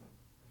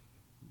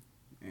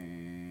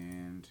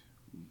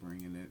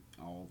bringing it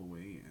all the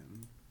way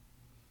in.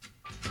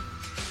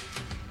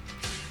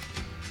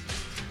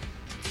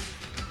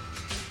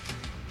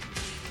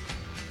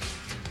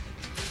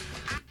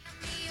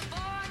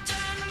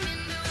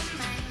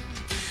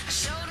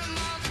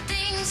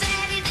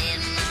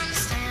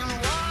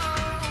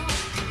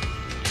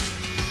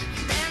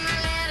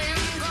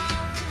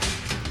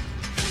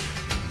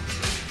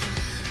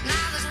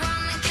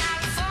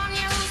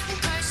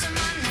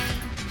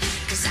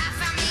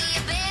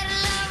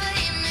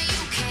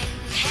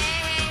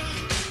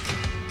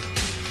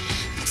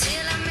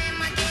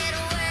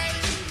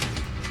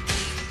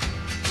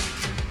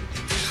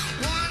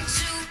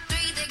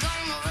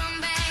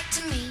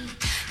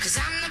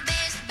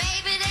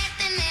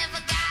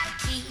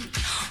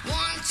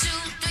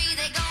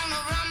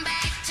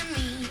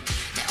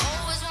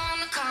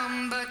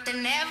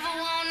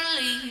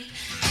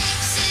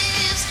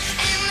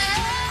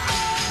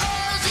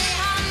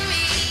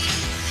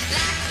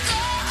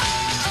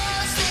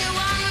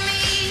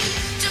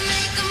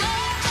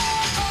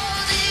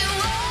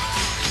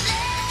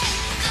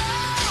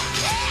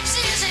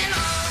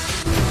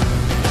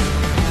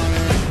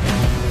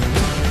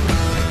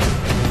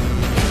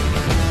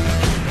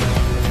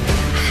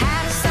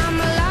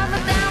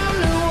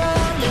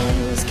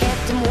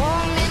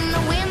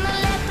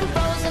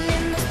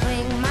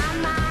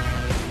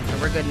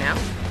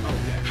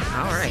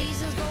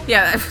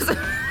 Yeah,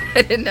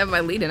 I didn't have my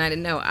lead in. I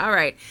didn't know. All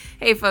right.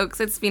 Hey, folks,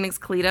 it's Phoenix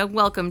Cleta.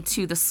 Welcome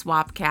to the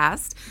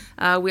Swapcast.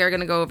 We are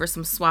going to go over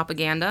some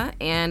swapaganda,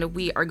 and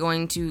we are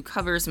going to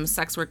cover some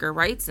sex worker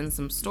rights and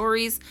some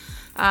stories.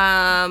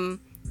 I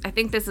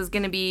think this is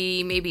going to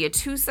be maybe a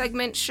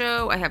 2-segment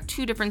show. I have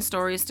 2 different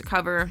stories to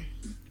cover.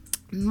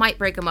 Might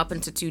break them up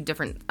into 2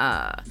 different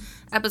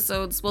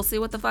episodes. We'll see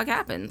what the fuck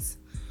happens.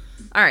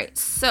 All right,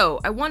 so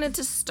I wanted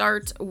to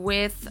start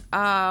with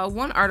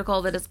one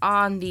article that is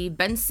on the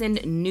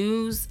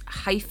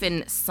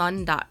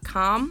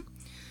bensonnews-sun.com.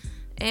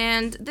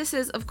 And this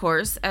is, of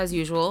course, as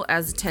usual,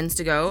 as it tends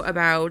to go,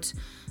 about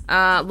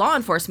law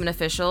enforcement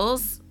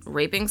officials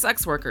raping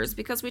sex workers,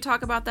 because we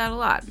talk about that a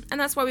lot. And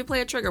that's why we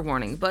play a trigger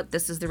warning. But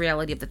this is the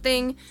reality of the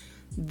thing.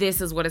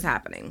 This is what is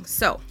happening.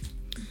 So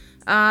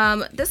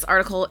this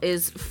article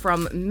is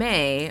from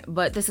May,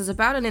 but this is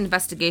about an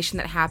investigation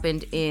that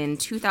happened in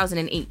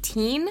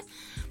 2018.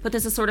 But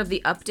this is sort of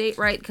the update,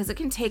 right? Because it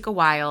can take a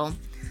while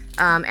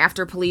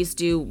after police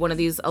do one of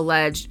these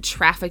alleged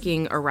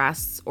trafficking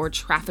arrests or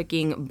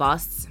trafficking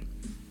busts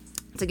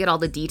to get all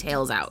the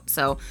details out.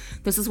 So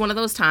this is one of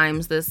those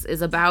times. This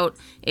is about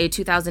a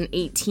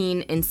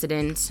 2018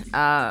 incident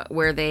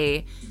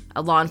where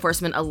law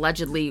enforcement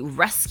allegedly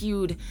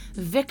rescued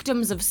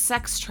victims of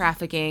sex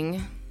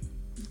trafficking.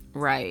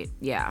 Right,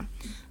 yeah.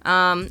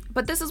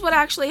 But this is what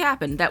actually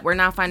happened that we're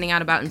now finding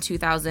out about in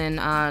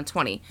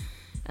 2020.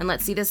 And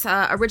let's see, this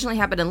originally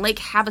happened in Lake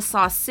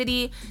Havasu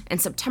City in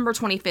September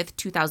 25th,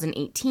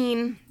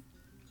 2018.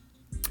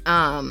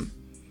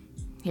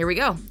 Here we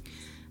go.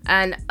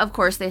 And of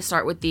course, they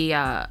start with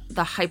the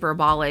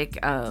hyperbolic,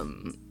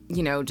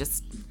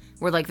 just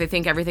where like they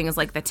think everything is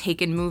like the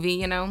Taken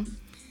movie,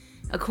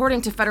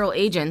 According to federal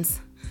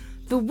agents,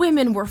 the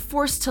women were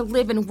forced to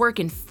live and work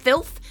in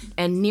filth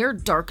and near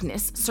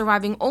darkness,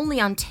 surviving only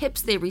on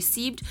tips they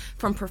received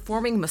from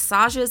performing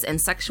massages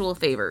and sexual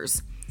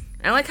favors.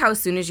 I like how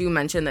as soon as you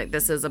mention that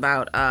this is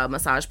about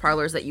massage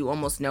parlors that you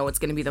almost know it's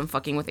going to be them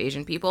fucking with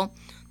Asian people.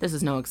 This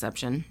is no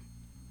exception.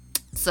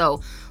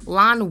 So,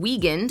 Lon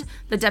Wiegand,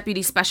 the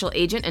deputy special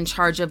agent in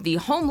charge of the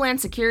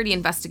Homeland Security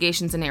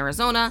investigations in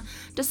Arizona,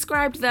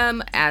 described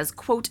them as,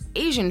 quote,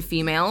 Asian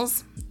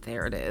females,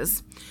 there it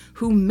is,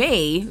 who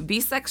may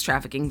be sex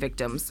trafficking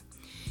victims.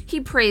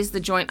 He praised the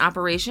joint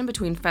operation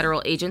between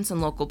federal agents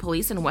and local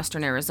police in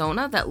western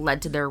Arizona that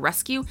led to their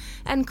rescue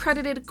and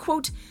credited,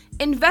 quote,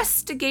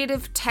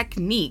 investigative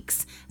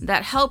techniques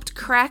that helped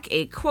crack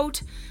a,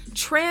 quote,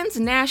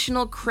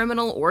 transnational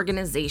criminal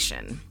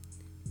organization.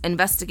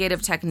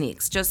 Investigative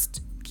techniques. Just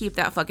keep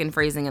that fucking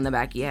phrasing in the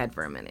back of your head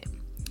for a minute.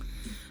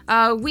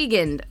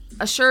 Wiegand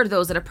assured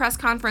those at a press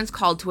conference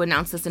called to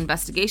announce this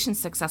investigation's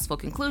successful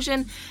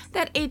conclusion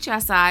that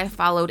HSI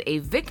followed a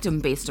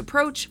victim-based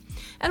approach,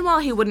 and while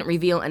he wouldn't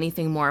reveal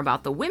anything more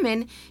about the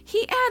women,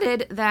 he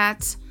added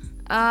that,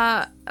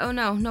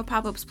 no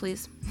pop-ups,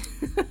 please.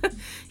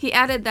 He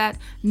added that,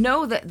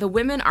 know that the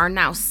women are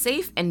now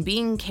safe and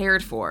being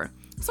cared for.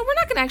 So we're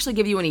not going to actually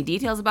give you any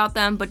details about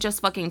them, but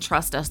just fucking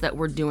trust us that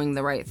we're doing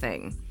the right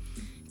thing.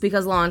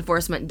 Because law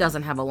enforcement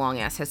doesn't have a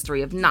long-ass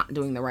history of not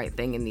doing the right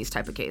thing in these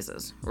type of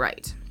cases.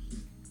 Right.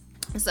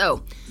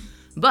 So,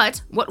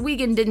 but what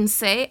Wiegand didn't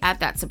say at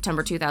that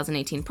September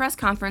 2018 press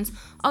conference,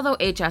 although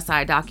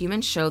HSI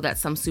documents show that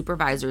some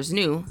supervisors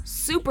knew,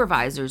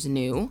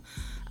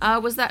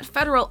 was that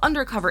federal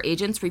undercover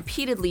agents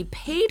repeatedly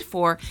paid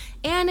for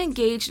and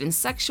engaged in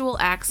sexual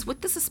acts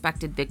with the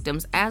suspected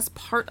victims as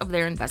part of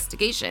their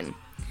investigation.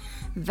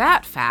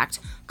 That fact,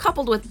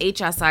 coupled with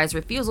HSI's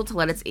refusal to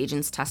let its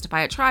agents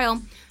testify at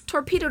trial,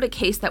 torpedoed a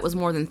case that was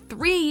more than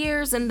 3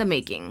 years in the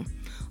making.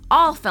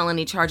 All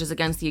felony charges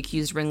against the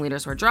accused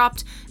ringleaders were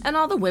dropped, and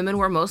all the women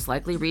were most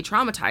likely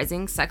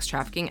re-traumatizing, sex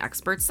trafficking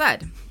experts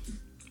said.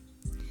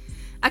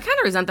 I kind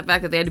of resent the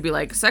fact that they had to be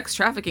like, sex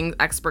trafficking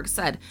experts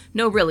said.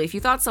 No, really, if you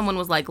thought someone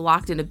was like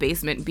locked in a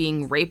basement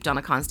being raped on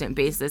a constant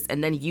basis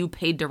and then you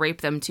paid to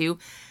rape them too,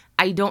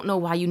 I don't know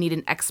why you need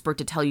an expert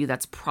to tell you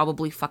that's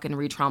probably fucking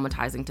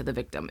re-traumatizing to the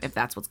victim if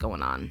that's what's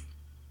going on.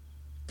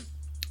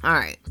 All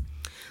right.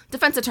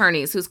 Defense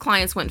attorneys whose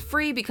clients went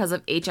free because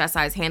of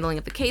HSI's handling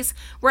of the case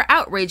were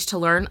outraged to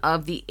learn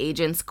of the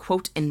agent's,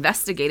 quote,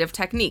 investigative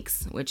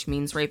techniques, which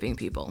means raping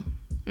people.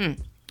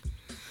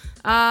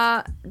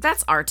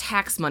 That's our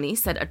tax money,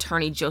 said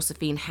attorney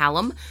Josephine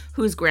Hallam,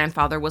 whose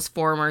grandfather was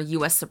former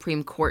U.S.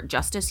 Supreme Court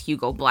Justice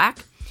Hugo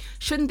Black.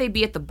 Shouldn't they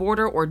be at the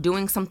border or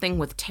doing something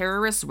with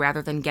terrorists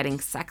rather than getting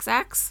sex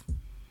acts?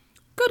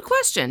 Good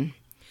question.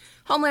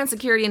 Homeland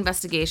Security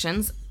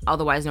Investigations,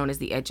 otherwise known as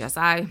the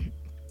HSI,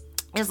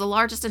 is the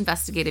largest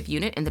investigative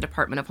unit in the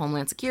Department of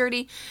Homeland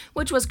Security,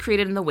 which was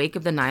created in the wake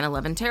of the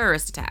 9/11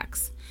 terrorist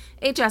attacks.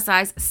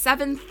 HSI's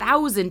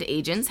 7,000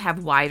 agents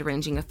have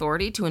wide-ranging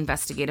authority to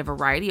investigate a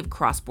variety of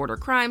cross-border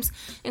crimes,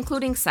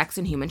 including sex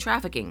and human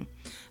trafficking.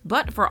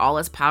 But for all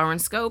its power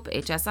and scope,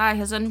 HSI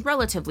has done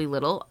relatively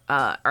little,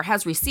 or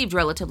has received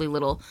relatively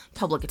little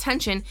public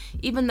attention,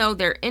 even though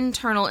their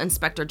internal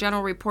Inspector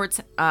General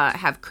reports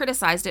have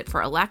criticized it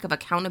for a lack of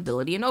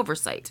accountability and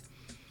oversight.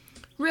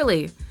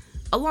 Really,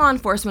 a law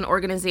enforcement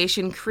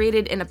organization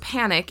created in a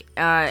panic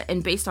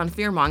and based on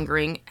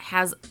fear-mongering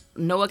has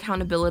no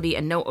accountability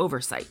and no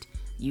oversight.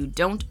 You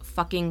don't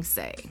fucking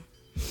say.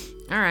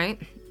 All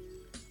right.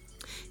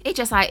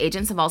 HSI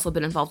agents have also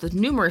been involved with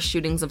numerous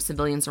shootings of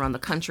civilians around the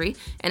country,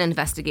 an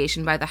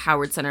investigation by the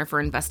Howard Center for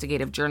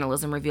Investigative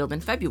Journalism revealed in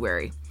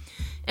February.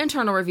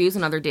 Internal reviews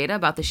and other data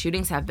about the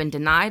shootings have been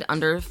denied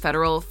under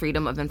Federal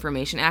Freedom of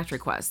Information Act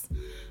requests.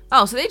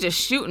 Oh, so they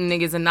just shooting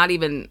niggas and not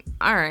even...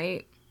 All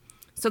right.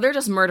 So they're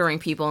just murdering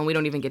people and we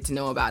don't even get to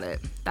know about it.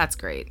 That's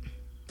great.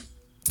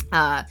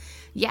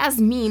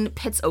 Yasmin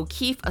Pitts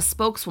O'Keefe, a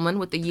spokeswoman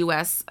with the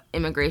U.S.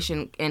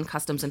 Immigration and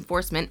Customs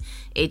Enforcement,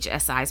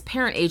 HSI's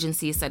parent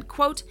agency, said,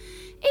 quote,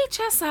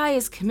 HSI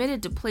is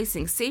committed to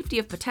placing safety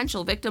of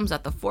potential victims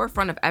at the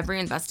forefront of every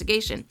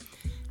investigation.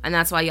 And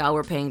that's why y'all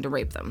were paying to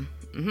rape them.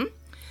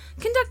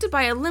 Conducted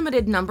by a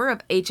limited number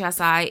of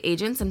HSI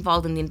agents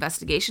involved in the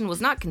investigation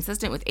was not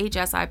consistent with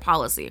HSI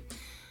policy.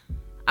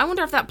 I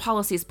wonder if that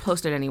policy is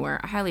posted anywhere.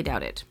 I highly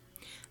doubt it.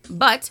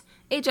 But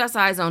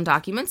HSI's own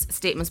documents,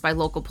 statements by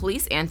local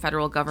police, and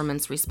federal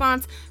government's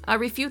response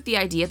refute the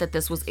idea that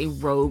this was a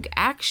rogue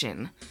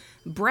action.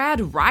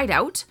 Brad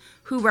Rideout,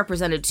 who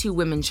represented two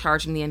women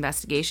charged in the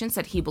investigation,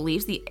 said he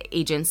believes the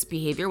agent's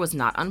behavior was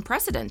not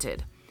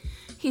unprecedented.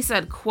 He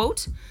said,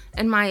 quote,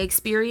 in my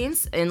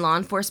experience in law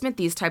enforcement,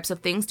 these types of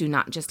things do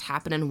not just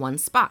happen in one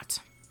spot.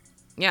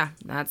 Yeah,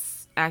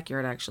 that's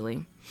accurate,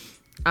 actually.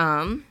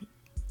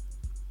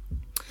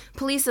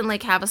 Police in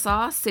Lake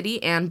Havasu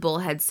City and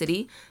Bullhead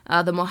City,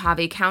 the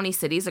Mojave County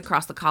cities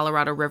across the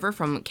Colorado River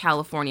from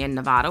California and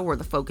Nevada, were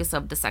the focus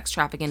of the sex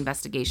trafficking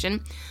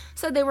investigation,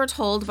 said they were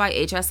told by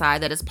HSI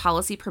that its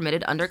policy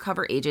permitted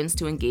undercover agents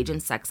to engage in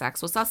sex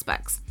acts with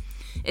suspects.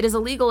 It is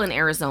illegal in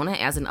Arizona,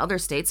 as in other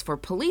states, for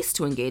police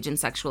to engage in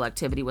sexual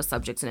activity with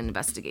subjects in an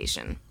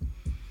investigation.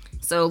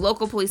 So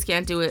local police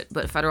can't do it,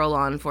 but federal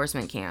law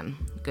enforcement can.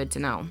 Good to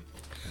know.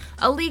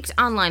 A leaked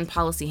online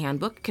policy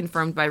handbook,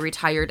 confirmed by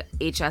retired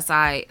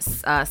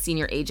HSI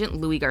senior agent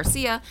Louis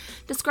Garcia,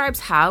 describes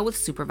how, with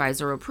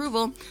supervisor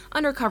approval,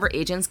 undercover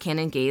agents can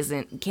engage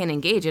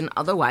in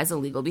otherwise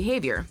illegal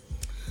behavior.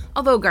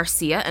 Although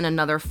Garcia and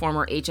another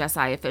former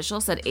HSI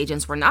official said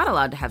agents were not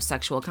allowed to have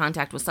sexual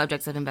contact with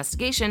subjects of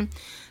investigation,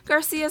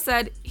 Garcia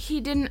said he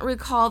didn't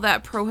recall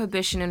that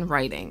prohibition in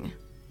writing.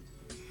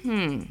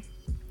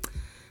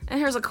 And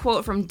here's a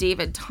quote from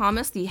David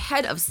Thomas, the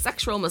head of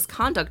sexual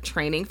misconduct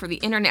training for the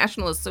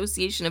International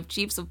Association of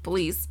Chiefs of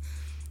Police.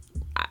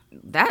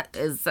 That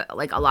is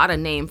like a lot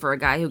of name for a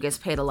guy who gets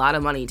paid a lot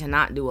of money to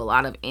not do a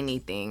lot of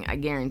anything. I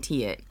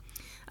guarantee it.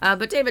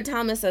 But David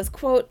Thomas says,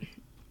 quote,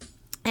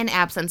 in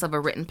absence of a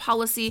written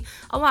policy,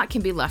 a lot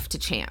can be left to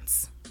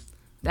chance.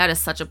 That is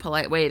such a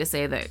polite way to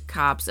say that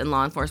cops and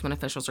law enforcement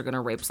officials are going to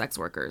rape sex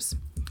workers.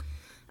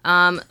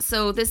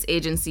 So this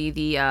agency,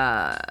 the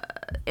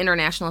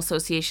International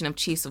Association of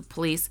Chiefs of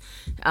Police,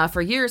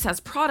 for years has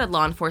prodded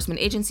law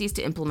enforcement agencies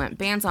to implement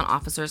bans on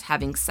officers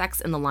having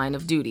sex in the line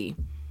of duty.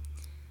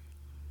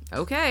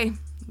 Okay,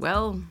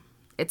 well,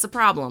 it's a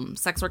problem.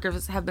 Sex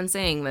workers have been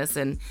saying this,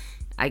 and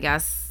I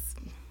guess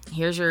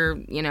here's your,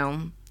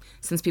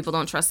 since people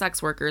don't trust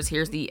sex workers,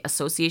 here's the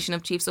Association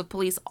of Chiefs of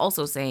Police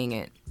also saying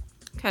it.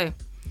 Okay.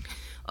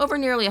 Over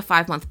nearly a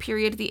 5-month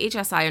period, the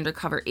HSI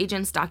undercover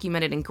agents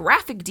documented in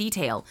graphic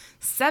detail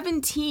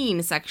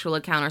 17 sexual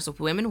encounters with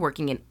women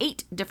working in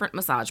 8 different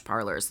massage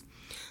parlors.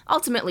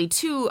 Ultimately,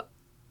 2...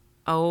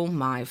 Oh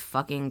my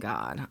fucking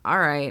God. All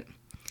right.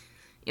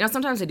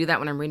 Sometimes I do that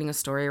when I'm reading a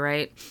story,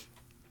 right?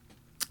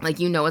 Like,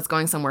 it's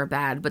going somewhere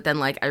bad, but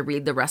then, I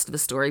read the rest of the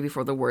story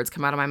before the words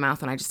come out of my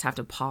mouth, and I just have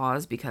to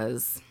pause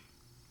because...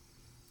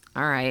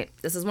 All right.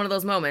 This is one of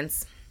those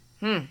moments.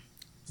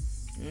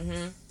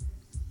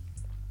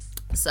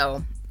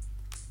 So,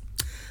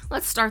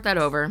 let's start that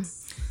over.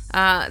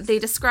 They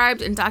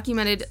described in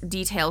documented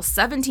detail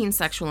 17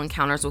 sexual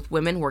encounters with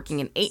women working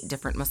in 8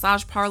 different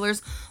massage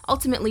parlors.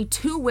 Ultimately,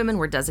 2 women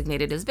were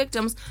designated as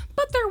victims,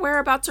 but their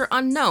whereabouts are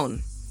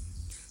unknown.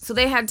 So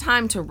they had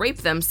time to rape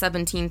them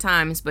 17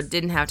 times, but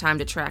didn't have time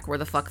to track where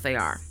the fuck they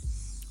are.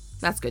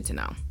 That's good to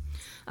know.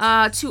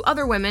 2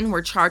 other women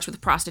were charged with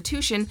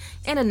prostitution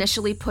and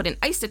initially put in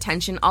ICE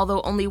detention,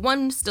 although only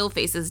one still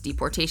faces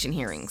deportation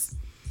hearings.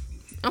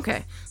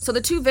 Okay, so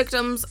the 2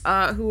 victims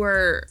who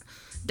were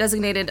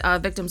designated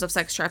victims of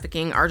sex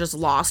trafficking are just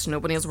lost.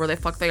 Nobody knows where the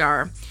fuck they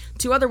are.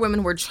 2 other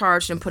women were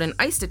charged and put in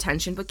ICE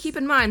detention, but keep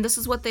in mind, this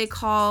is what they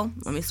call...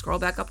 Let me scroll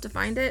back up to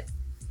find it.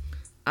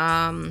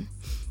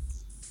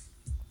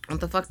 What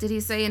the fuck did he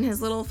say in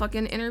his little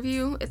fucking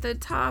interview at the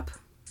top?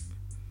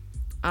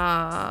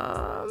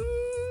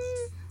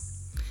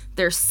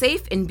 They're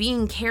safe in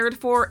being cared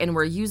for, and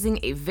we're using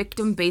a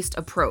victim-based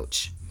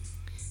approach.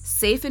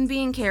 Safe in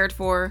being cared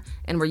for,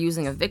 and we're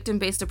using a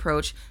victim-based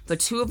approach. The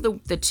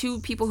two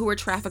people who were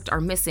trafficked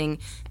are missing,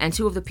 and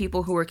 2 of the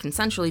people who were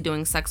consensually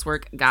doing sex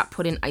work got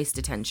put in ICE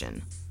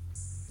detention.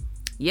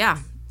 Yeah,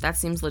 that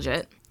seems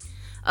legit.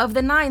 Of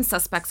the 9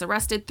 suspects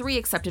arrested, 3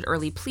 accepted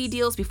early plea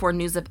deals before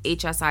news of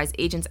HSI's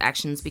agents'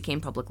 actions became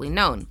publicly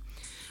known.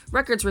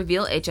 Records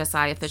reveal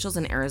HSI officials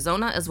in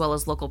Arizona, as well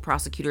as local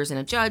prosecutors and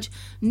a judge,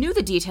 knew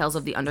the details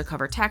of the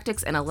undercover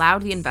tactics and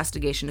allowed the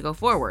investigation to go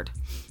forward.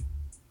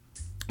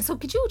 So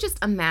could you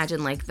just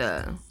imagine, like,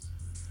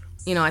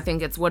 I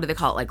think it's, what do they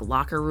call it, like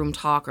locker room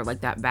talk or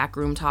like that back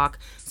room talk?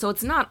 So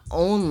it's not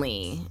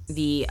only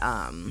the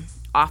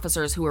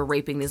officers who were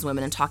raping these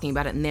women and talking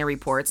about it in their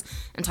reports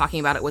and talking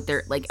about it with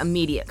their, like,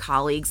 immediate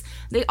colleagues.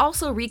 They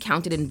also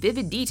recounted in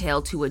vivid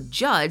detail to a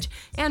judge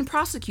and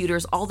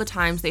prosecutors all the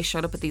times they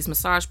showed up at these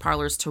massage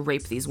parlors to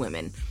rape these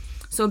women.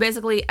 So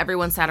basically,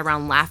 everyone sat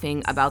around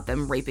laughing about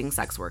them raping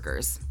sex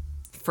workers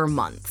for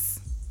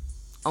months.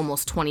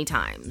 Almost 20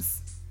 times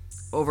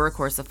over a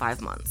course of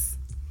 5 months.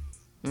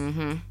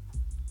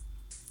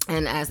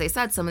 And as they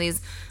said, some of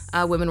these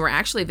women were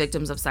actually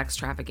victims of sex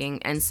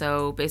trafficking. And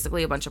so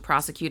basically a bunch of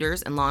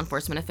prosecutors and law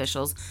enforcement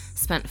officials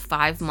spent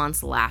 5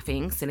 months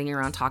laughing, sitting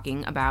around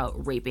talking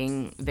about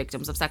raping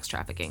victims of sex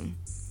trafficking.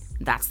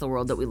 That's the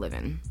world that we live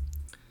in.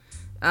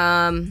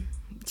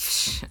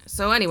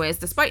 So anyways,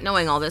 despite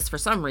knowing all this for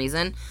some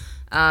reason,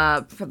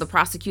 for the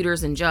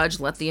prosecutors and judge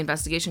let the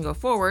investigation go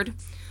forward,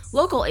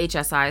 local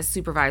HSI's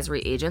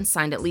supervisory agents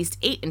signed at least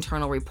 8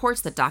 internal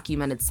reports that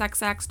documented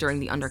sex acts during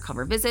the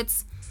undercover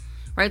visits.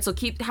 Right, so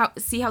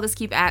see how this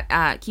keeps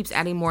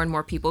adding more and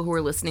more people who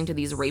are listening to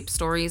these rape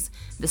stories.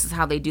 This is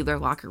how they do their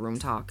locker room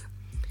talk.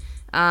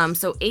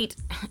 So 8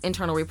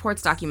 internal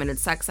reports documented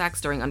sex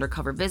acts during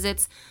undercover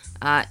visits.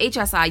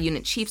 HSI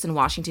unit chiefs in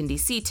Washington,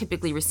 D.C.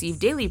 typically receive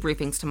daily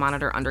briefings to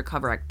monitor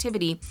undercover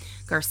activity,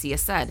 Garcia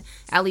said.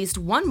 At least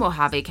one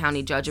Mojave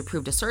County judge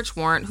approved a search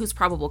warrant whose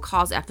probable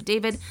cause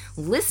affidavit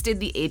listed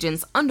the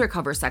agent's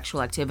undercover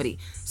sexual activity.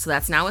 So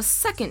that's now a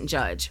second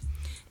judge.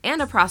 And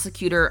a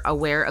prosecutor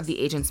aware of the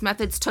agent's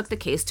methods took the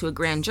case to a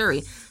grand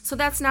jury. So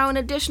that's now an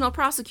additional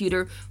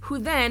prosecutor who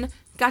then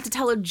got to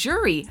tell a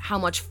jury how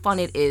much fun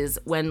it is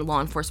when law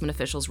enforcement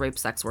officials rape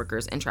sex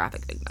workers and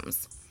traffic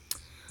victims.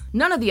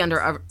 None of the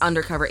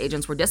undercover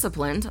agents were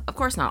disciplined. Of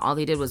course not. All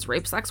they did was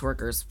rape sex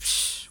workers.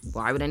 Psh,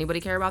 why would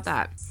anybody care about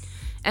that?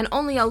 And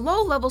only a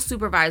low-level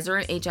supervisor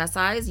in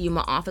HSI's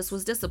Yuma office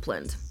was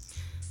disciplined.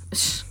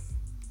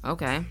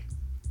 Okay.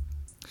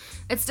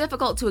 It's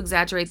difficult to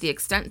exaggerate the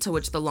extent to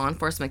which the law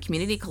enforcement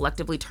community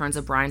collectively turns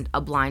a blind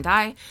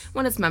eye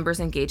when its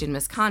members engage in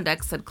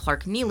misconduct, said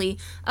Clark Neely,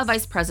 a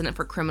vice president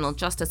for criminal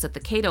justice at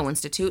the Cato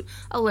Institute,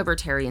 a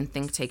libertarian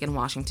think tank in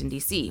Washington,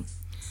 D.C.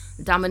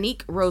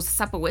 Dominique Rose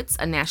Sepowitz,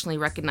 a nationally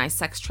recognized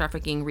sex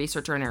trafficking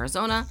researcher in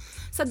Arizona,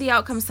 said the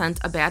outcome sent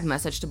a bad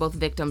message to both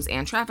victims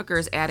and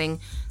traffickers,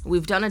 adding,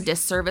 "We've done a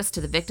disservice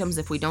to the victims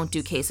if we don't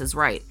do cases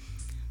right."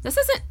 This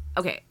isn't,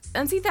 okay,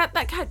 and see that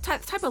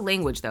type of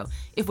language, though,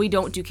 if we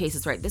don't do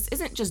cases right. This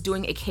isn't just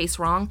doing a case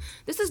wrong.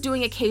 This is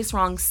doing a case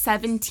wrong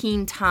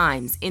 17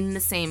 times in the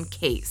same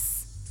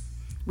case.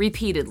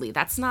 Repeatedly.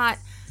 That's not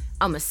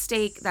a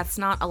mistake. That's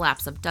not a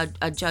lapse of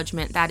a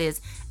judgment. That is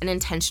an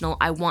intentional,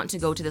 I want to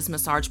go to this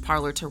massage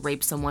parlor to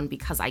rape someone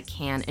because I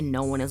can and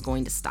no one is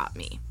going to stop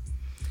me.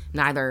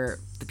 Neither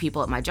the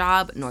people at my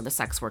job nor the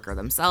sex worker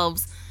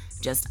themselves.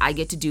 Just, I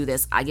get to do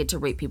this. I get to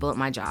rape people at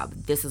my job.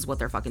 This is what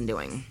they're fucking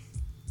doing.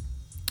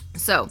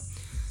 So,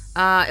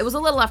 it was a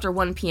little after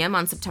 1 p.m.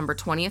 on September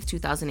 20th,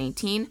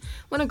 2018,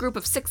 when a group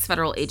of 6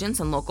 federal agents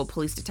and local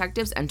police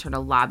detectives entered a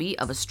lobby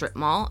of a strip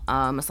mall,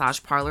 a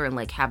massage parlor in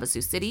Lake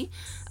Havasu City,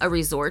 a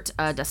resort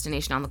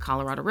destination on the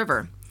Colorado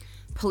River.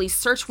 Police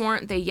search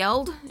warrant, they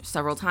yelled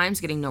several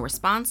times, getting no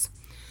response.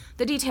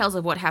 The details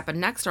of what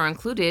happened next are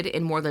included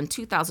in more than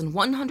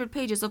 2,100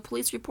 pages of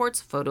police reports,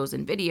 photos,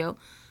 and video.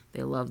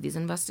 They love these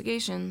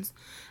investigations,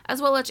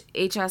 as well as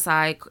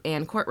HSI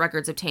and court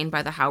records obtained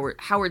by the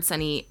Howard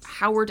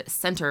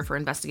Center for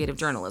Investigative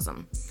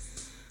Journalism.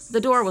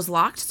 The door was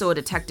locked, so a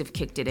detective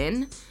kicked it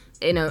in.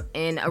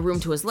 In a room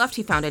to his left,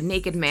 he found a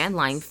naked man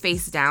lying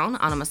face down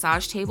on a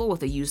massage table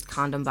with a used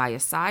condom by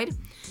his side.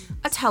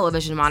 A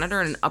television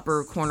monitor in an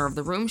upper corner of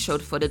the room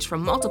showed footage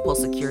from multiple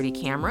security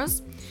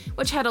cameras,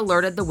 which had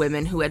alerted the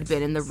women who had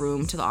been in the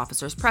room to the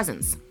officer's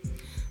presence.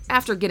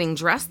 After getting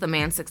dressed, the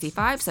man,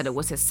 65, said it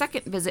was his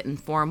second visit in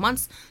 4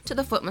 months to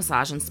the foot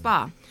massage and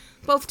spa.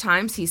 Both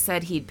times, he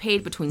said he'd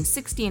paid between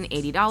 $60 and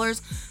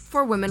 $80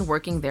 for women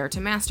working there to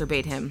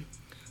masturbate him.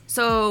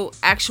 So,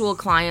 actual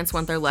clients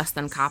went there less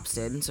than cops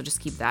did, so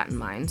just keep that in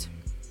mind.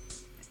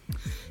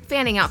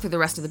 Fanning out through the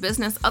rest of the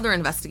business, other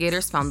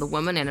investigators found the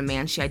woman and a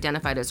man she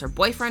identified as her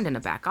boyfriend in a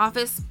back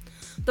office.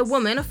 The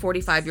woman, a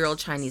 45-year-old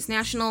Chinese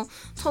national,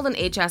 told an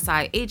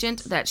HSI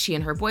agent that she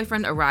and her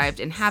boyfriend arrived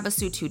in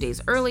Havasu 2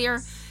 days earlier.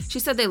 She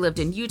said they lived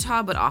in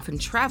Utah but often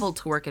traveled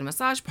to work in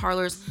massage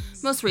parlors,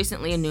 most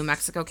recently in New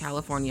Mexico,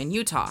 California, and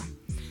Utah.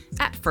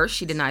 At first,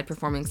 she denied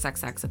performing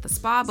sex acts at the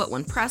spa, but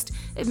when pressed,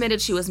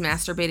 admitted she was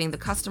masturbating the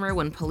customer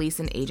when police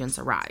and agents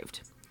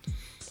arrived.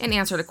 In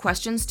answer to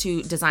questions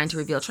designed to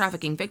reveal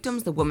trafficking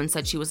victims, the woman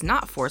said she was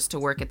not forced to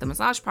work at the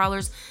massage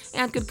parlors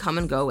and could come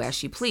and go as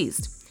she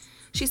pleased.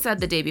 She said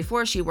the day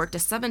before she worked a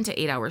 7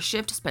 to 8 hour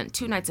shift, spent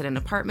 2 nights at an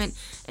apartment,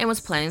 and was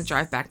planning to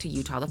drive back to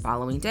Utah the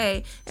following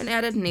day, and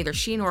added neither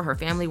she nor her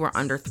family were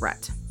under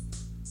threat.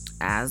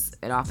 As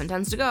it often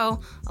tends to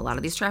go, a lot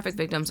of these traffic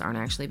victims aren't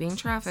actually being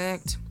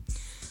trafficked.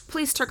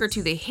 Police took her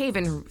to the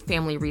Haven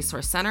Family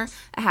Resource Center,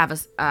 a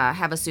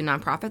Havasu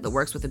nonprofit that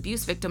works with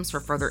abuse victims, for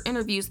further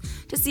interviews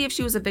to see if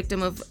she was a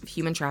victim of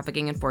human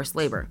trafficking and forced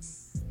labor.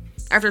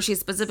 After she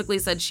specifically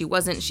said she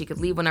wasn't, she could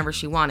leave whenever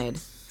she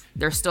wanted.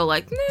 They're still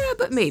like, nah,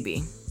 but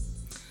maybe.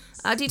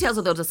 Details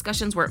of those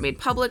discussions weren't made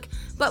public,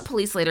 but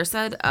police later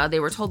said they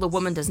were told the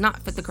woman does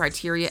not fit the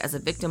criteria as a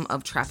victim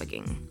of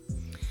trafficking.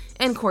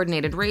 In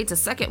coordinated raids, a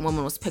second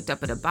woman was picked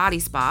up at a body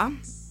spa,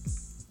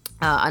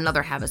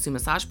 another Havasu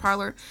massage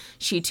parlor.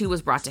 She too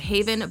was brought to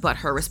Haven, but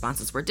her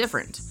responses were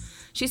different.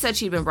 She said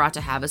she'd been brought to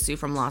Havasu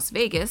from Las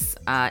Vegas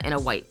in a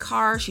white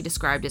car she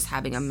described as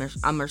having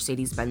a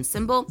Mercedes-Benz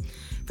symbol.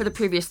 For the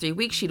previous 3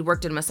 weeks, she'd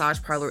worked in a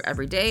massage parlor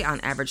every day, on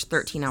average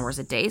 13 hours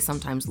a day,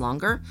 sometimes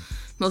longer.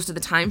 Most of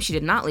the time, she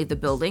did not leave the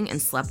building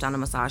and slept on a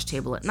massage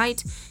table at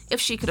night.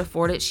 If she could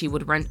afford it, she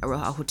would rent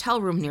a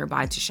hotel room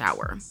nearby to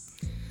shower.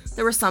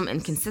 There were some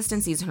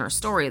inconsistencies in her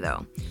story,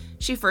 though.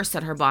 She first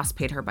said her boss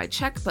paid her by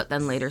check, but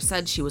then later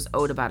said she was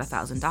owed about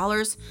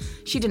 $1,000.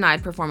 She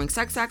denied performing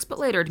sex acts, but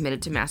later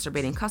admitted to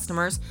masturbating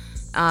customers,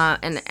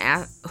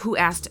 who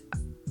asked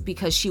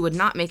because she would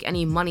not make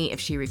any money if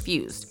she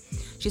refused.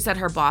 She said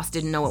her boss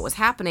didn't know what was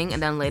happening,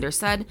 and then later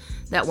said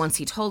that once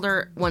she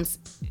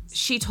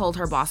told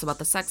her boss about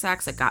the sex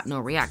acts, it got no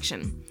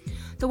reaction.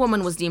 The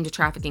woman was deemed a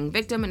trafficking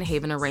victim, and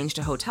Haven arranged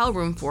a hotel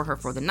room for her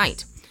for the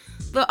night.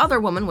 The other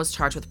woman was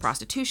charged with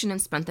prostitution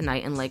and spent the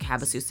night in Lake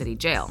Havasu City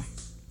Jail.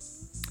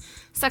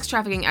 Sex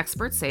trafficking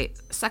experts say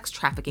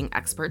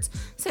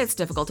it's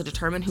difficult to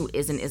determine who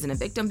is and isn't a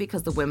victim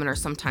because the women are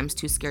sometimes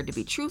too scared to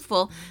be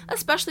truthful,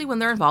 especially when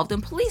they're involved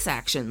in police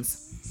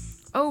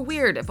actions. Oh,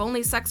 weird. If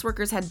only sex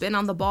workers had been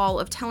on the ball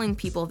of telling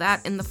people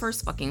that in the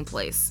first fucking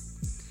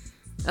place.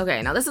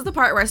 Okay, now this is the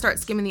part where I start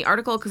skimming the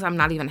article because I'm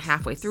not even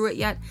halfway through it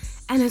yet,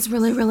 and it's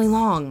really, really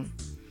long.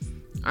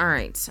 All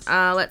right,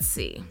 let's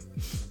see.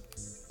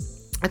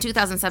 A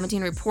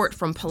 2017 report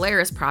from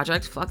Polaris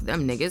Project, fuck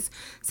them niggas,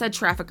 said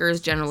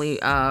traffickers generally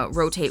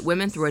rotate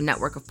women through a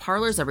network of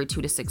parlors every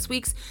 2 to 6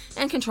 weeks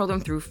and control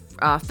them through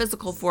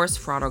physical force,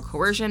 fraud, or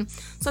coercion,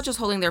 such as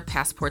holding their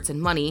passports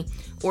and money,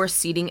 or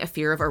seeding a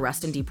fear of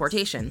arrest and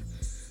deportation.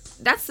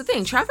 That's the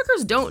thing.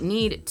 Traffickers don't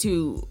need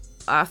to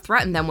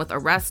threaten them with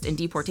arrest and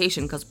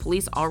deportation because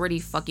police already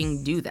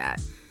fucking do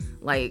that.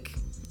 Like,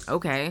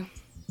 okay.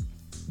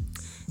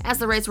 As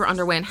the raids were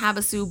underway in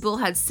Havasu,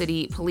 Bullhead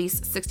City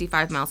Police,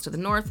 65 miles to the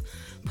north,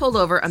 pulled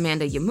over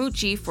Amanda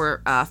Yamuchi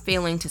for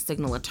failing to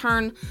signal a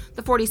turn.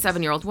 The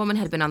 47-year-old woman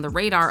had been on the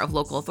radar of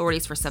local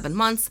authorities for 7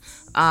 months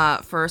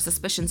for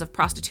suspicions of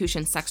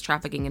prostitution, sex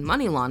trafficking, and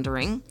money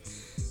laundering.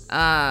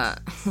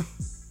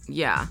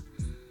 Yeah.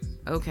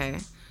 Okay.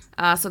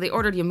 So they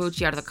ordered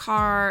Yamuchi out of the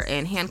car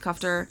and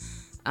handcuffed her.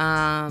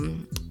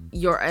 And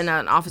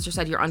an officer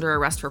said, "You're under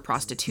arrest for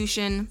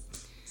prostitution."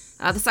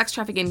 The sex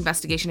trafficking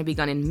investigation had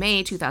begun in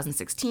May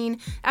 2016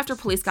 after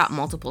police got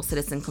multiple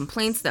citizen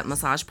complaints that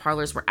massage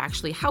parlors were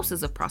actually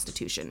houses of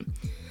prostitution.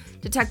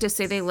 Detectives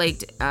say they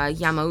linked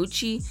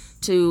Yamauchi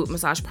to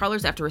massage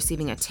parlors after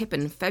receiving a tip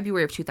in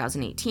February of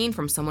 2018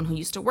 from someone who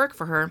used to work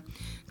for her,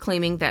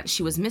 claiming that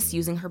she was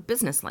misusing her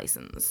business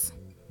license.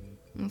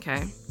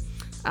 Okay.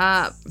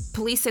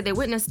 Police say they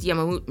witnessed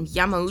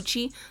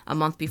Yamauchi a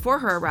month before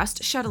her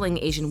arrest, shuttling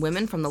Asian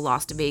women from the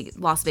Las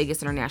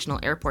Vegas International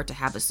Airport to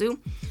Havasu.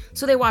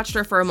 So they watched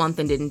her for a month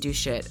and didn't do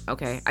shit.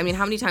 Okay. I mean,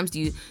 how many times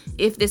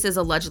if this is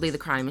allegedly the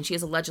crime and she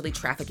is allegedly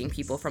trafficking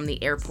people from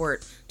the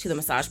airport to the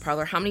massage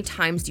parlor, how many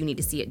times do you need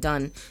to see it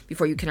done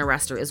before you can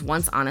arrest her? Is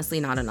once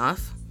honestly not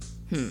enough?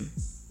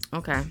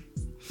 Okay.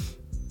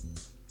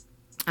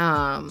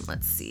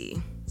 Let's see.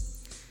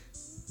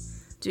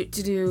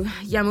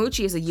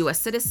 Yamauchi is a U.S.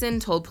 citizen,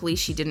 told police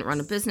she didn't run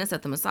a business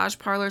at the massage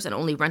parlors and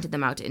only rented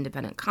them out to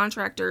independent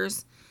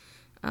contractors.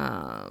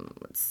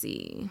 Let's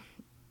see.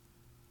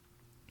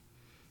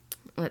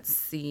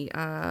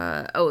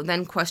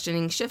 Then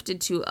questioning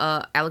shifted to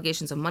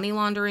allegations of money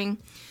laundering.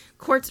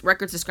 Court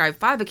records describe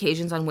 5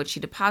 occasions on which she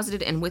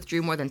deposited and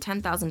withdrew more than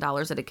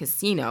 $10,000 at a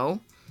casino.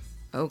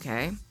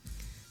 Okay.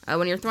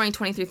 When you're throwing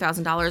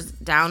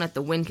 $23,000 down at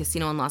the Wynn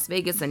Casino in Las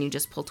Vegas, then you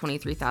just pull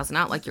 $23,000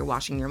 out like you're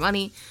washing your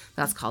money.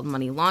 That's called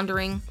money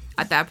laundering.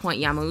 At that point,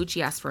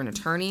 Yamauchi asked for an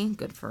attorney.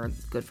 Good for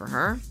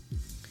her.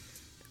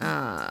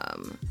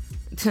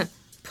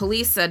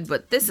 Police said,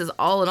 but this is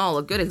all in all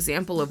a good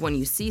example of when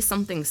you see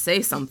something,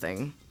 say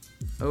something.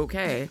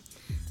 Okay.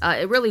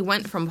 It really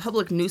went from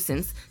public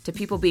nuisance to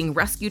people being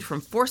rescued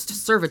from forced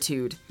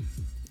servitude.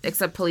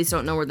 Except police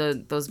don't know where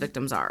those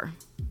victims are.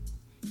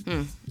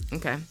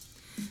 Okay.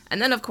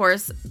 And then, of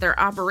course, their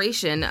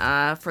operation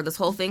for this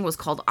whole thing was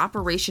called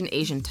Operation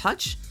Asian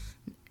Touch.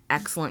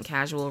 Excellent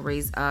casual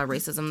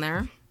racism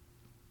there.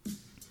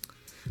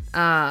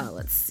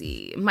 Let's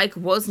see. Mike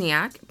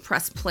Wozniak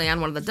pressed play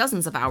on one of the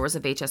dozens of hours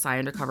of HSI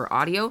undercover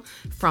audio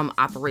from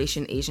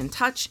Operation Asian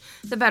Touch.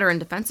 The veteran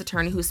defense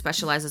attorney who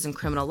specializes in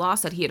criminal law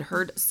said he had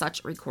heard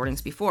such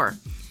recordings before.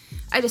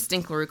 I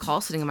distinctly recall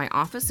sitting in my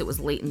office. It was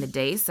late in the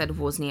day, said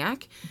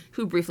Wozniak,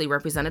 who briefly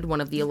represented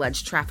one of the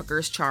alleged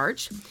traffickers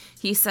charged.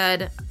 He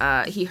said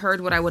he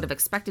heard what I would have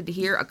expected to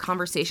hear, a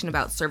conversation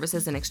about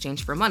services in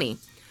exchange for money.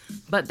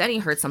 But then he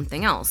heard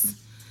something else.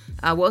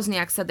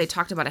 Wozniak said they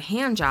talked about a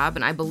hand job,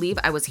 and I believe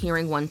I was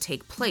hearing one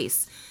take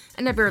place.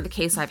 In every other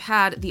case I've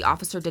had, the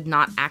officer did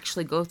not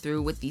actually go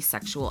through with the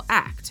sexual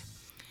act.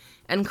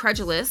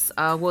 Incredulous,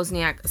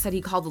 Wozniak said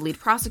he called the lead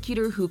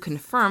prosecutor, who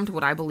confirmed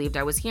what I believed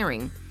I was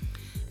hearing.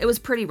 It was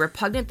pretty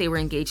repugnant. They were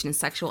engaged in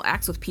sexual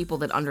acts with people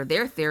that, under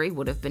their theory,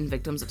 would have been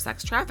victims of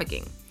sex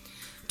trafficking.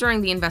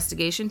 During the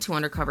investigation, 2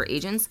 undercover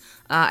agents,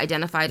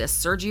 identified as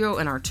Sergio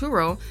and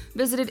Arturo,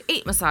 visited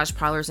 8 massage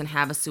parlors in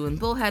Havasu and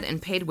Bullhead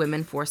and paid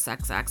women for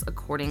sex acts,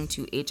 according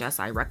to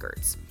HSI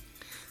records.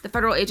 The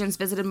federal agents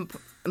visited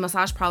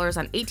massage parlors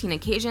on 18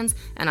 occasions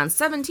and on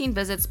 17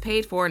 visits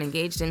paid for and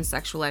engaged in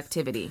sexual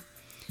activity.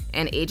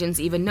 And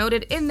agents even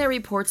noted in their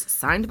reports,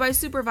 signed by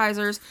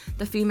supervisors,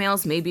 the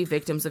females may be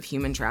victims of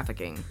human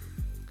trafficking.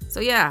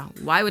 So yeah,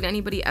 why would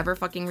anybody ever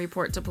fucking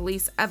report to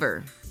police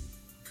ever?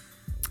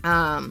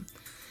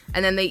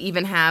 And then they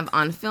even have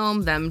on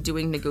film them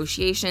doing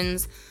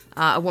negotiations.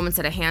 A woman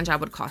said a hand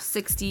job would cost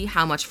 $60.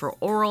 How much for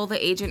oral,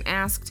 the agent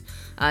asked.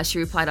 She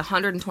replied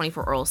 $120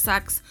 for oral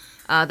sex.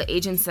 The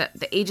agent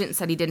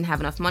said he didn't have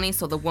enough money,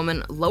 so the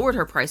woman lowered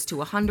her price to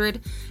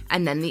 $100,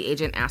 and then the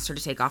agent asked her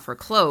to take off her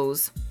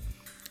clothes.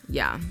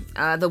 Yeah.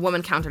 The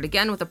woman countered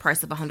again with a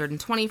price of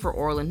 $120 for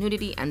oral and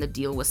nudity, and the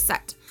deal was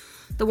set.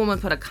 The woman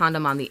put a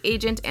condom on the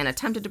agent and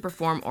attempted to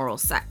perform oral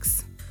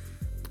sex.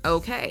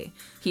 Okay.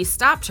 He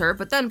stopped her,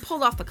 but then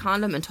pulled off the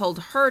condom and told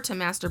her to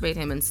masturbate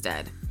him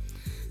instead.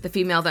 The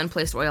female then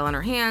placed oil on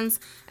her hands,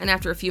 and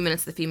after a few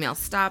minutes, the female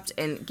stopped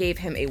and gave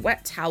him a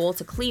wet towel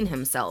to clean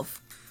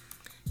himself.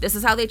 This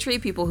is how they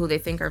treat people who they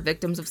think are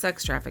victims of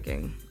sex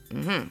trafficking.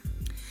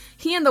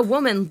 He and the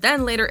woman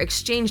then later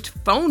exchanged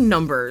phone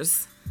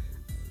numbers.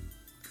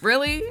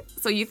 Really?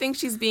 So you think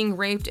she's being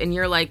raped and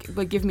you're like,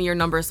 but give me your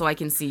number so I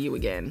can see you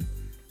again.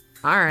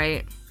 All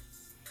right.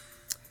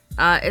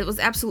 It was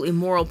absolutely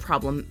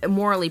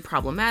morally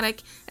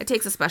problematic. It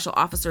takes a special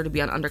officer to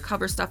be on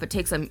undercover stuff. It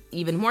takes an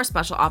even more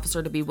special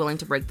officer to be willing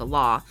to break the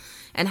law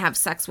and have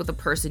sex with a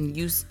person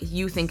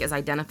you think is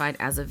identified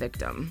as a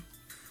victim.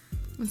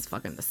 It's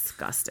fucking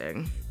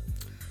disgusting.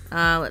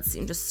 Let's see.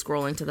 I'm just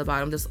scrolling to the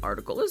bottom. This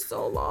article is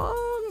so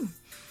long.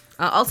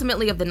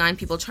 Ultimately, of the 9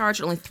 people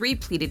charged, only 3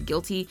 pleaded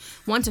guilty,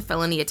 1 to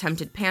felony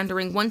attempted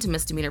pandering, 1 to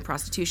misdemeanor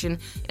prostitution,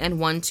 and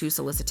 1 to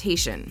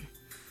solicitation.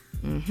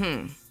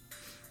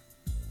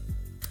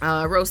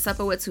 Rose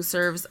Sepowitz, who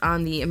serves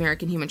on the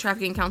American Human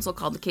Trafficking Council,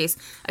 called the case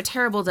a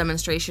terrible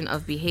demonstration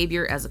of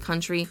behavior as a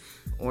country,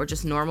 or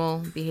just normal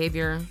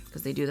behavior,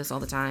 because they do this all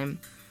the time.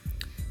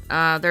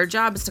 Their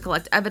job is to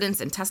collect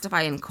evidence and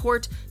testify in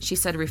court, she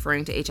said,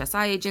 referring to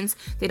HSI agents.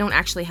 They don't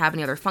actually have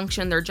any other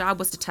function. Their job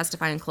was to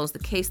testify and close the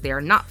case. They are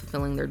not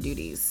fulfilling their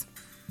duties.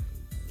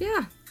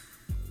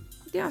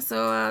 Yeah,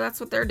 so that's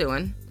what they're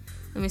doing.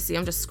 Let me see.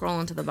 I'm just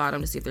scrolling to the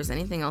bottom to see if there's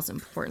anything else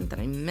important that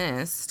I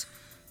missed,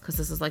 because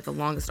this is like the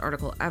longest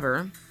article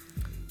ever.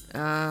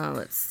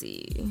 Let's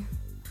see.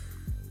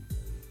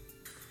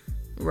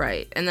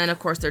 Right. And then, of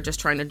course, they're just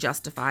trying to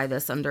justify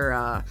this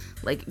under,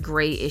 like,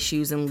 gray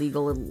issues and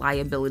legal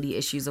liability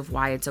issues of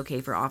why it's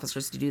okay for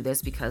officers to do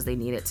this because they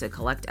need it to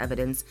collect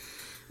evidence,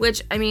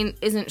 which, I mean,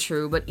 isn't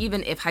true. But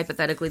even if,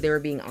 hypothetically, they were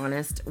being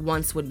honest,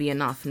 once would be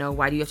enough. No,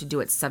 why do you have to do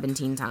it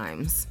 17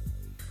 times?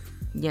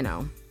 You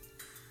know.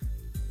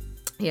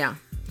 Yeah.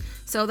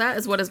 So that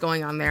is what is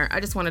going on there. I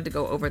just wanted to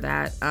go over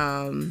that.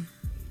 I'm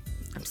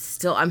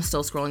still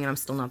scrolling and I'm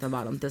still not at the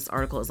bottom. This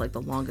article is, like,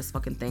 the longest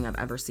fucking thing I've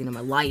ever seen in my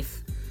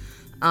life.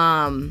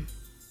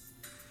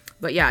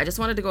 But yeah, I just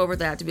wanted to go over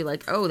that to be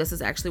like, oh, this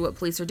is actually what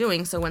police are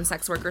doing. So when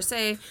sex workers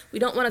say, we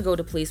don't want to go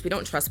to police, we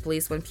don't trust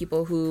police, when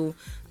people who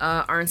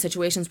are in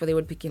situations where they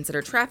would be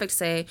considered trafficked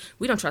say,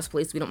 we don't trust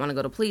police, we don't want to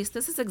go to police,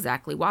 this is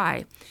exactly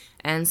why.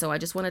 And so I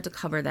just wanted to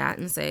cover that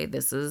and say,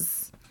 this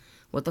is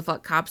what the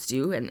fuck cops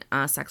do. And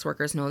sex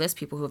workers know this.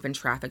 People who have been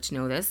trafficked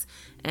know this.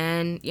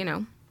 And, you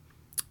know,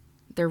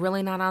 they're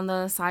really not on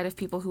the side of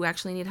people who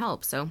actually need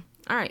help. So,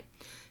 all right.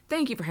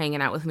 Thank you for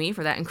hanging out with me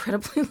for that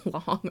incredibly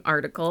long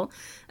article.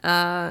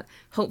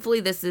 Hopefully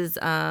this is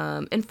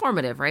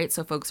informative, right?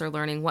 So folks are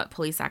learning what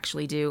police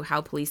actually do,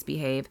 how police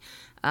behave.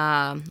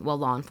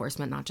 Law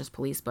enforcement, not just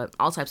police, but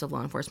all types of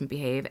law enforcement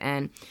behave,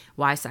 and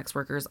why sex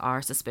workers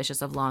are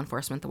suspicious of law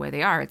enforcement the way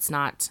they are. It's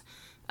not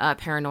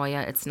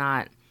paranoia. It's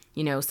not,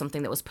 you know,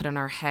 something that was put in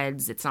our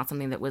heads. It's not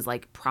something that was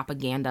like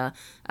propaganda.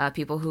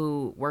 People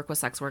who work with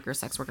sex worker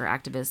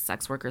activists,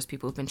 sex workers,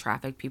 people who've been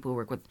trafficked, people who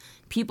work with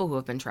people who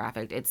have been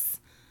trafficked. It's,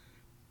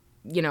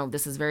 you know,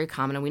 this is very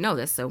common and we know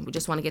this. So we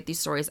just want to get these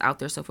stories out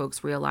there so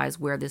folks realize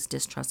where this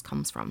distrust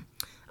comes from.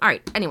 All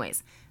right.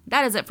 Anyways,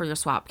 that is it for your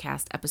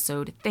Swapcast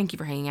episode. Thank you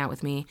for hanging out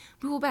with me.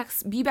 We will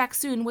be back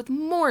soon with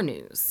more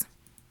news.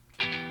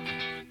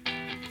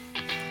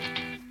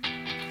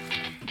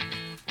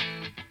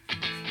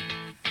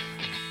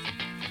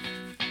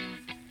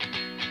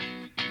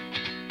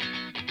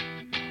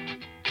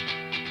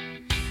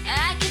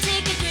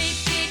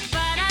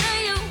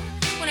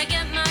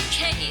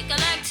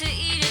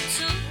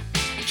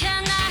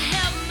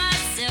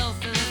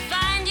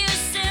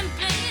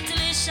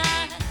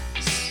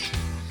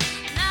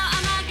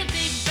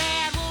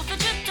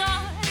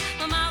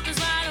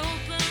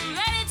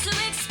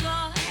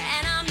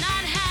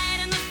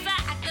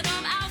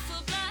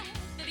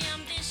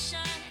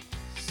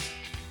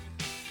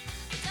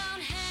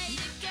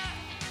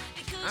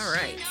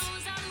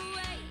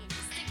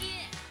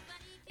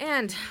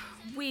 And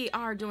we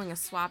are doing a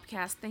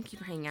Swapcast. Thank you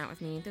for hanging out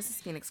with me. This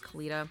is Phoenix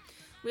Kalita.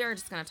 We are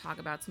just going to talk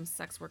about some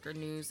sex worker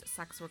news,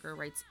 sex worker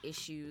rights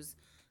issues.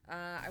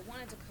 I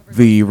wanted to cover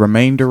the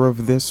remainder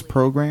of this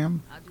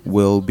program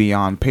will be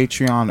on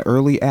Patreon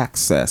Early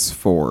Access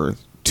for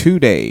 2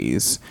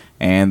 days,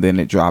 and then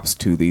it drops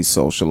to the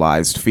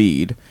socialized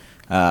feed.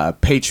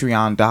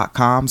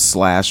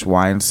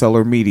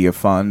 Patreon.com/Wine Media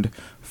Fund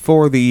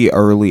for the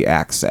early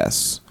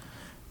access.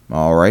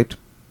 All right.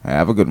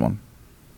 Have a good one.